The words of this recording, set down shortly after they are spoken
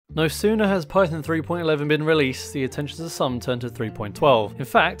No sooner has Python 3.11 been released, the attentions of some turn to 3.12. In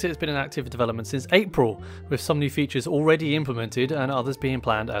fact, it's been in active development since April, with some new features already implemented and others being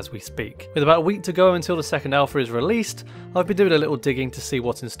planned as we speak. With about a week to go until the second alpha is released, I've been doing a little digging to see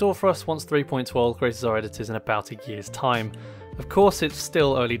what's in store for us once 3.12 graces our editors in about a year's time. Of course, it's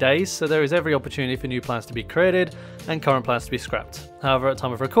still early days, so there is every opportunity for new plans to be created and current plans to be scrapped. However, at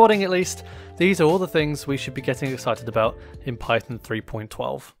time of recording at least, these are all the things we should be getting excited about in Python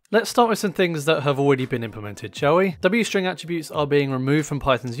 3.12. Let's start with some things that have already been implemented, shall we? W-string attributes are being removed from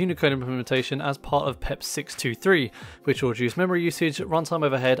Python's Unicode implementation as part of PEP 623, which will reduce memory usage, runtime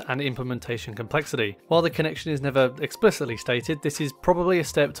overhead, and implementation complexity. While the connection is never explicitly stated, this is probably a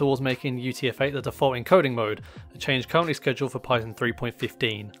step towards making UTF-8 the default encoding mode, a change currently scheduled for Python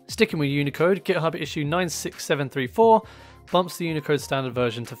 3.15. Sticking with Unicode, GitHub issue 96734 bumps the Unicode standard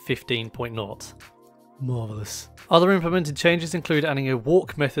version to 15.0. Marvelous. Other implemented changes include adding a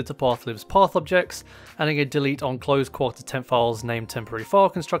walk method to pathlib's path objects, adding a delete on closed quarter temp files named temporary file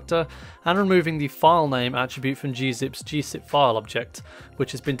constructor, and removing the file name attribute from gzip's gzip file object,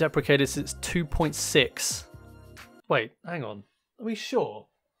 which has been deprecated since 2.6. Wait, hang on. Are we sure?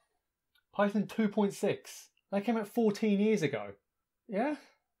 Python 2.6? That came out 14 years ago. Yeah?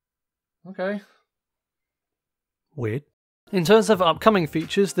 Okay. Weird. In terms of upcoming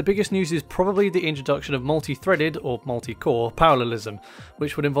features, the biggest news is probably the introduction of multi-threaded or multi-core parallelism,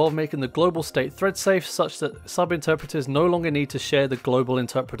 which would involve making the global state thread safe such that sub-interpreters no longer need to share the global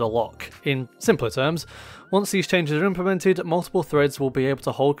interpreter lock. In simpler terms, once these changes are implemented, multiple threads will be able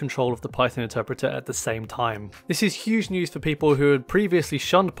to hold control of the Python interpreter at the same time. This is huge news for people who had previously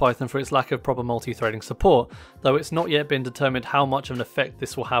shunned Python for its lack of proper multi-threading support, though it's not yet been determined how much of an effect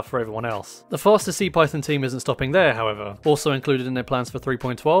this will have for everyone else. The Faster CPython team isn't stopping there, however. Also included in their plans for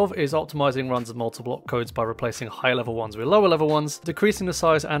 3.12 is optimizing runs of multiple opcodes by replacing high level ones with lower level ones, decreasing the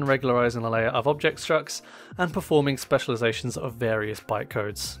size and regularizing the layer of object structs, and performing specializations of various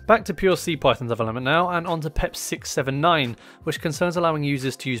bytecodes. Back to pure CPython development now, and on to PEP 679, which concerns allowing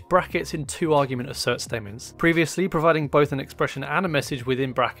users to use brackets in 2-argument assert statements. Previously, providing both an expression and a message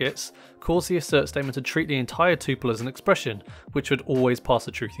within brackets caused the assert statement to treat the entire tuple as an expression, which would always pass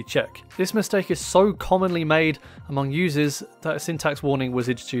a truthy check. This mistake is so commonly made among users that a syntax warning was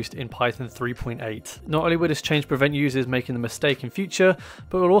introduced in Python 3.8. Not only will this change prevent users making the mistake in future,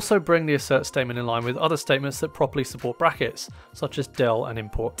 but will also bring the assert statement in line with other statements that properly support brackets, such as del and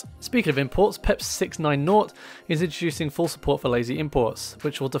import. Speaking of imports, PEP 690 is introducing full support for lazy imports,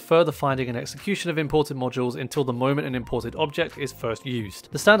 which will defer the finding and execution of imported modules until the moment an imported object is first used.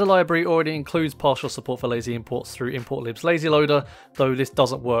 The standard library already includes partial support for lazy imports through importlib's lazy loader, though this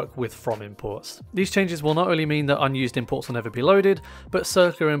doesn't work with from imports. These changes will not only mean that unused imports will never be loaded, but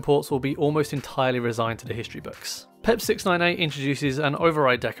circular imports will be almost entirely resigned to the history books. PEP 698 introduces an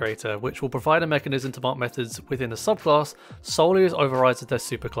override decorator, which will provide a mechanism to mark methods within a subclass solely as overrides of their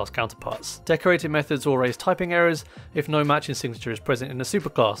superclass counterparts. Decorated methods will raise typing errors if no matching signature is present in the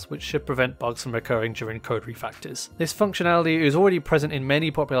superclass, which should prevent bugs from occurring during code refactors. This functionality is already present in many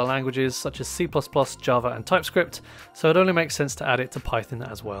popular languages such as C++, Java, and TypeScript, so it only makes sense to add it to Python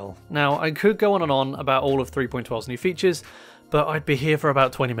as well. Now, I could go on and on about all of 3.12's new features, but I'd be here for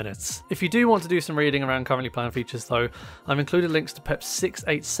about 20 minutes. If you do want to do some reading around currently planned features though, I've included links to PEP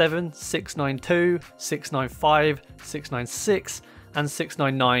 687, 692, 695, 696, and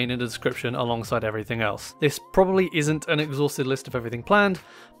 699 in the description alongside everything else. This probably isn't an exhaustive list of everything planned,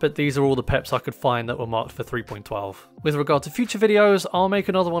 but these are all the PEPs I could find that were marked for 3.12. With regard to future videos, I'll make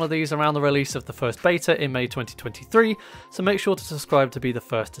another one of these around the release of the first beta in May 2023, so make sure to subscribe to be the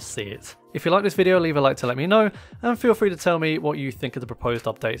first to see it. If you like this video, leave a like to let me know, and feel free to tell me what you think of the proposed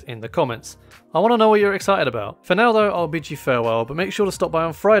updates in the comments. I want to know what you're excited about. For now though, I'll bid you farewell, but make sure to stop by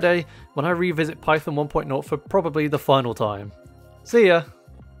on Friday when I revisit Python 1.0 for probably the final time. See ya!